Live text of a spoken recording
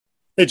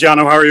Hey,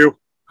 Jono, how are you?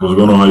 What's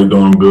going on? How you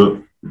doing? I'm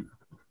good.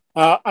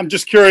 I'm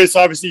just curious.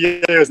 Obviously,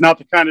 yesterday is not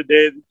the kind of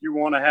day that you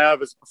want to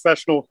have as a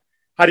professional.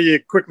 How do you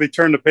quickly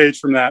turn the page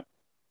from that?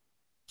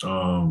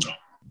 Um,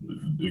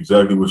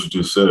 exactly what you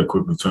just said.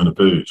 Quickly turn the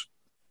page.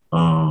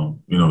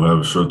 Have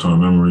a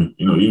short-term memory.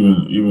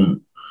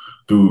 Even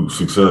through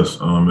success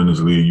in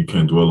this league, you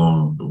can't dwell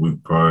on the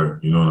week prior.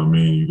 You know what I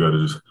mean? You got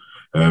to just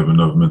have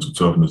enough mental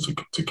toughness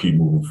to keep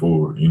moving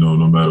forward. No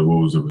matter what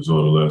was the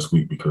result of last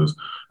week, because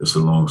it's a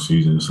long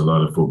season. It's a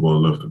lot of football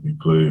left to be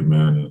played,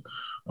 man.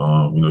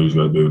 And you just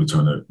got to be able to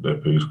turn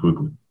that page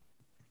quickly.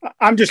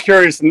 I'm just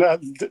curious. And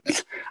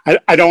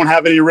I don't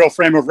have any real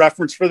frame of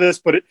reference for this,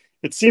 but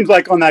it seems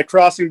like on that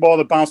crossing ball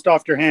that bounced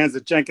off your hands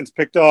that Jenkins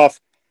picked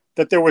off,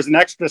 that there was an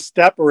extra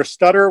step or a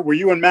stutter. Were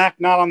you and Mac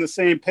not on the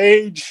same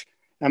page?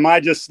 Am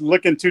I just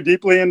looking too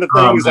deeply into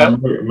things?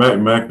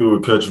 Mac threw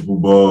a catchable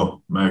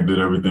ball. Mac did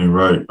everything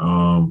right.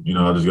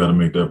 I just got to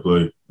make that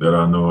play that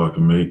I know I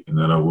can make and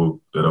that I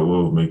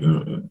will make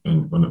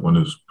when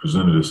it's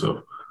presented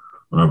itself,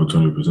 when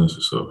opportunity presents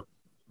itself.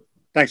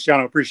 Thanks, John.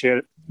 I appreciate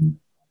it.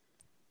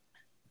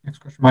 Next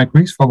question, Mike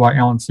Weeks, followed by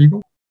Alan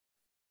Siegel.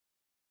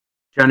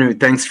 Janu,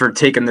 thanks for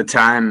taking the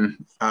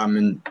time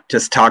and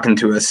just talking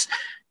to us.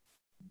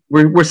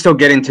 We're still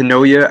getting to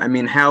know you. I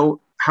mean, how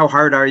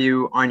hard are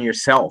you on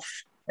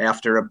yourself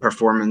after a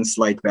performance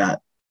like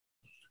that?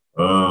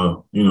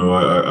 I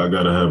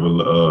got to have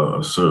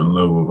a certain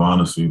level of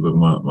honesty, look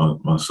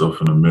myself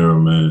in the mirror,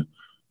 man.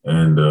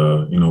 And,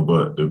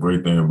 but the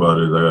great thing about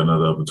it is I got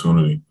another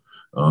opportunity.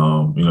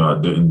 I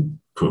didn't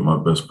put my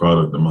best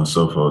product of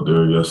myself out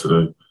there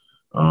yesterday.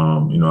 I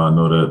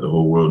know that the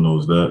whole world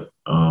knows that.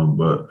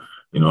 But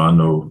I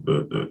know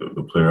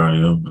the player I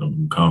am, and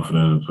I'm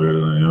confident in the player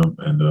that I am,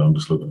 and I'm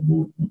just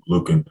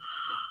looking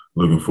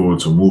forward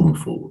to moving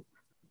forward.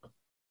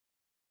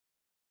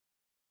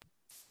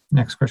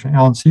 Next question,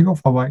 Alan Siegel,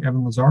 followed by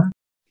Evan Lazar.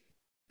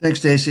 Thanks,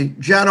 Stacey.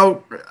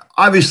 Jono,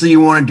 obviously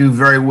you want to do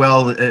very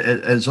well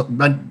as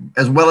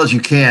well as you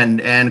can,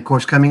 and of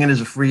course, coming in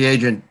as a free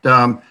agent,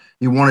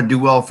 you want to do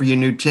well for your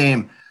new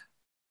team.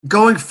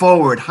 Going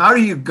forward, how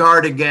do you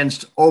guard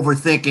against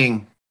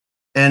overthinking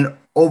and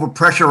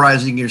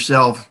over-pressurizing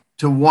yourself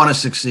to want to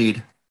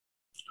succeed?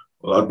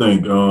 Well, I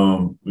think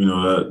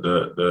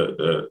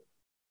that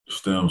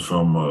stems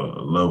from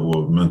a level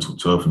of mental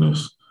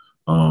toughness.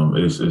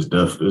 This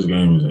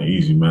game isn't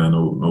easy, man.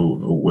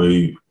 No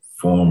way,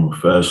 form, or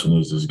fashion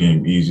is this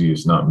game easy.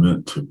 It's not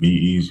meant to be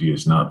easy.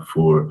 It's not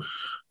for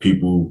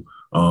people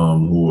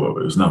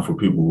it's not for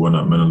people who are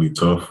not mentally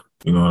tough.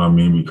 You know what I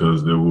mean?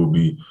 Because there will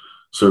be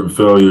certain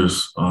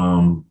failures,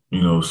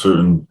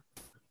 certain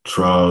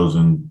trials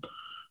and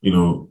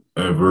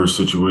adverse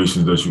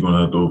situations that you're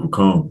gonna have to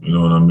overcome. You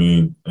know what I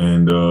mean?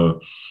 And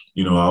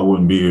I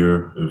wouldn't be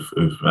here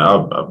if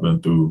I've been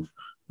through.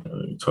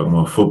 You're talking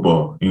about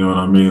football, you know what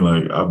I mean?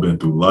 Like, I've been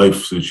through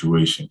life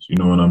situations, you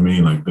know what I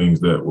mean? Like, things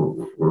that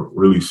were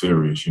really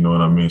serious, you know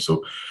what I mean?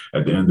 So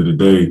at the end of the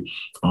day,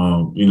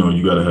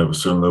 you got to have a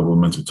certain level of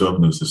mental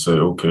toughness to say,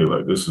 okay,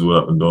 like, this is what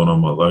I've been doing all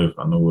my life.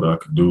 I know what I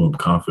can do. I'm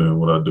confident in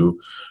what I do.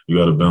 You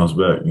got to bounce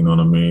back, you know what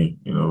I mean?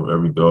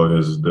 Every dog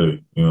has his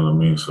day, you know what I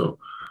mean? So,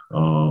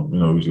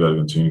 we just got to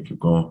continue to keep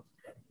going.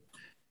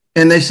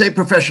 And they say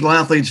professional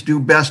athletes do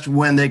best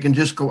when they can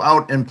just go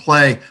out and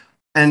play.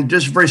 And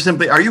just very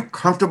simply, are you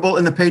comfortable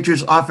in the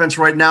Patriots offense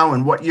right now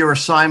and what your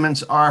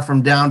assignments are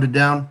from down to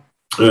down?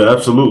 Yeah,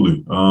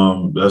 absolutely.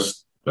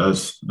 That's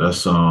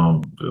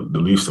the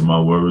least of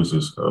my worries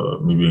is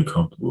me being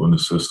comfortable in the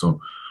system.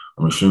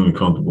 I'm extremely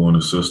comfortable in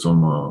the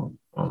system.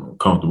 I'm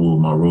comfortable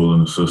with my role in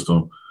the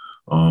system.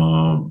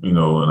 Man,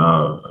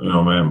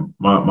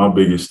 my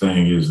biggest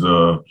thing is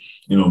my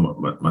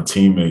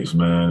teammates,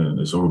 man, and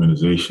this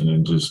organization,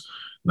 and just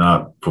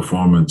not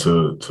performing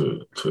to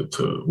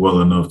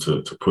well enough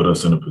to put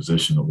us in a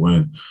position to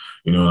win.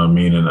 You know what I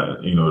mean? And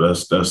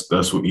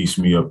that's what eats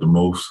me up the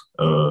most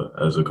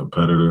as a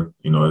competitor.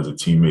 As a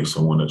teammate,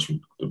 someone that you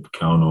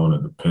count on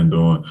and depend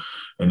on,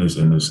 and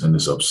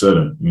it's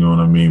upsetting. You know what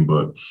I mean?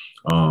 But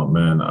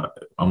man,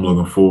 I'm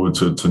looking forward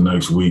to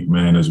next week,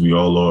 man. As we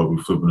all are,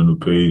 we're flipping a new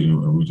page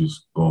and we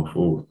just going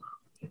forward.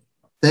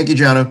 Thank you,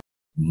 Jono.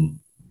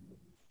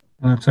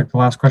 Mm-hmm. Looks like the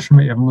last question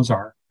by Evan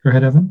Lazar. Go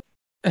ahead, Evan.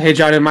 Hey,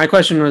 John, my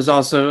question was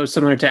also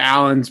similar to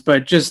Alan's,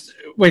 but just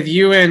with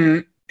you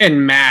and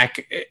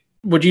Mac,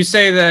 would you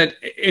say that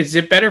is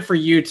it better for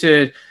you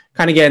to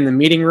kind of get in the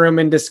meeting room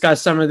and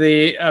discuss some of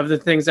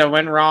the things that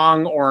went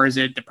wrong, or is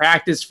it the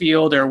practice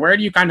field, or where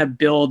do you kind of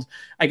build,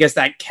 I guess,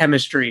 that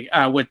chemistry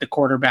with the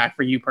quarterback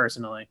for you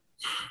personally?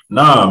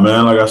 Nah,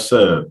 man, like I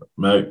said,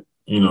 Mac,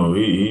 he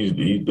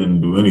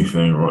didn't do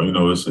anything wrong.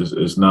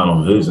 It's not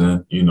on his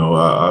end.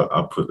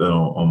 I put that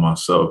on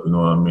myself. You know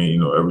what I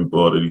mean? Every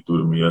ball that he threw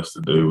to me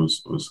yesterday was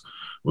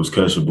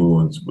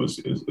catchable, and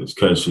was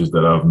catches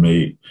that I've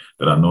made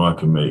that I know I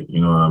can make.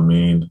 You know what I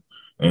mean?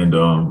 And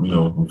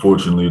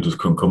unfortunately, it just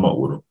couldn't come up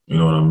with him. You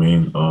know what I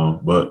mean?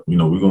 But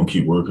we're gonna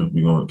keep working.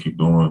 We're gonna keep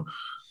doing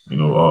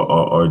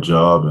our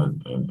job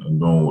and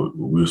doing what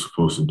we're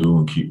supposed to do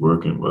and keep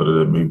working, whether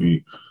that may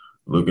be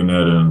looking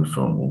at it and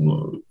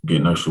from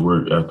getting extra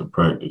work after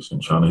practice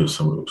and trying to hit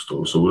some of those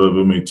throws. So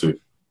whatever it may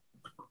take.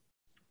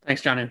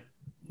 Thanks, Johnny.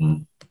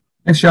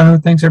 Thanks,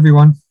 John. Thanks,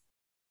 everyone.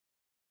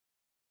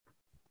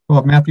 We'll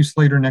have Matthew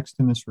Slater next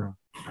in this room.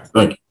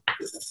 Thank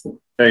you.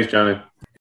 Thanks, Johnny.